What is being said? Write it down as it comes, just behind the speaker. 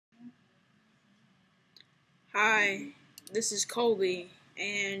Hi, this is Colby,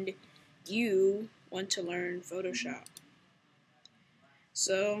 and you want to learn Photoshop.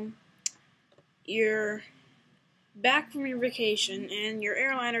 So, you're back from your vacation, and your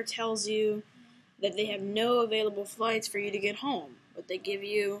airliner tells you that they have no available flights for you to get home, but they give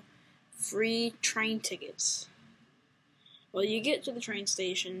you free train tickets. Well, you get to the train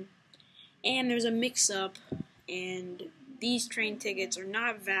station, and there's a mix-up, and these train tickets are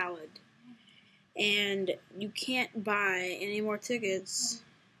not valid. And you can't buy any more tickets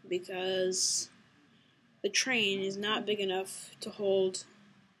because the train is not big enough to hold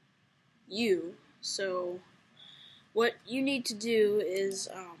you. So what you need to do is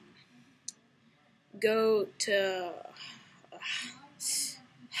go to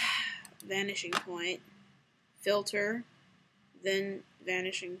Vanishing Point, filter, then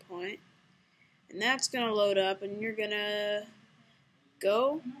Vanishing Point, and that's going to load up, and you're going to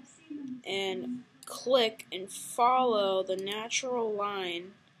go and click and follow the natural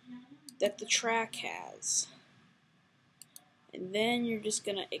line that the track has. And then you're just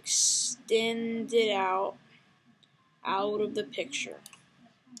going to extend it out of the picture.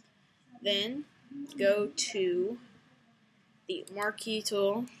 Then go to the marquee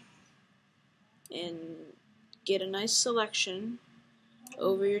tool and get a nice selection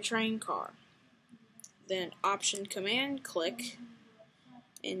over your train car. Then Option Command click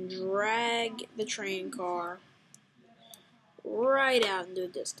and drag the train car right out into the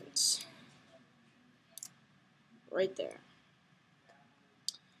distance. Right there.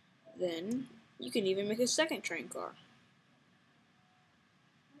 Then you can even make a second train car.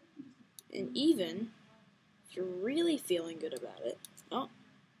 And even if you're really feeling good about it,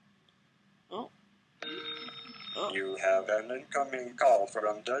 You have an incoming call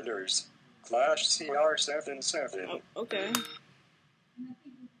from Dudders. Clash CR77. Oh, okay.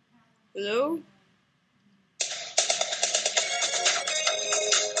 Hello?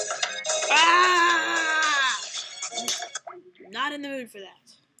 Ah! Not in the mood for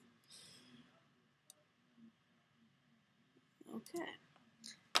that. Okay.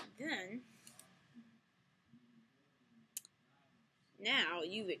 Then, now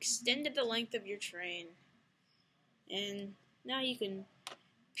you've extended the length of your train, and now you can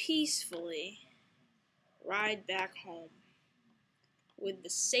peacefully ride back home with the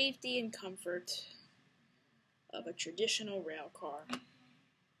safety and comfort of a traditional rail car.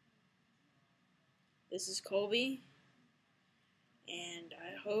 This is Colby, and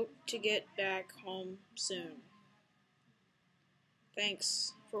I hope to get back home soon.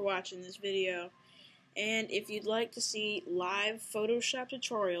 Thanks for watching this video, and if you'd like to see live Photoshop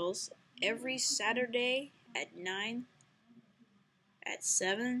tutorials every Saturday at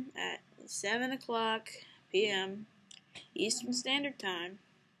 7 o'clock p.m. Eastern Standard Time,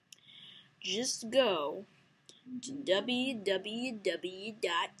 just go to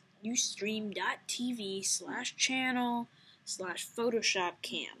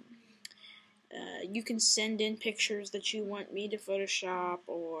www.ustream.tv/channel/PhotoshopCam. You can send in pictures that you want me to Photoshop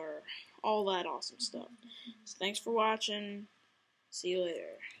or all that awesome stuff. So thanks for watching. See you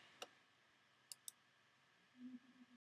later.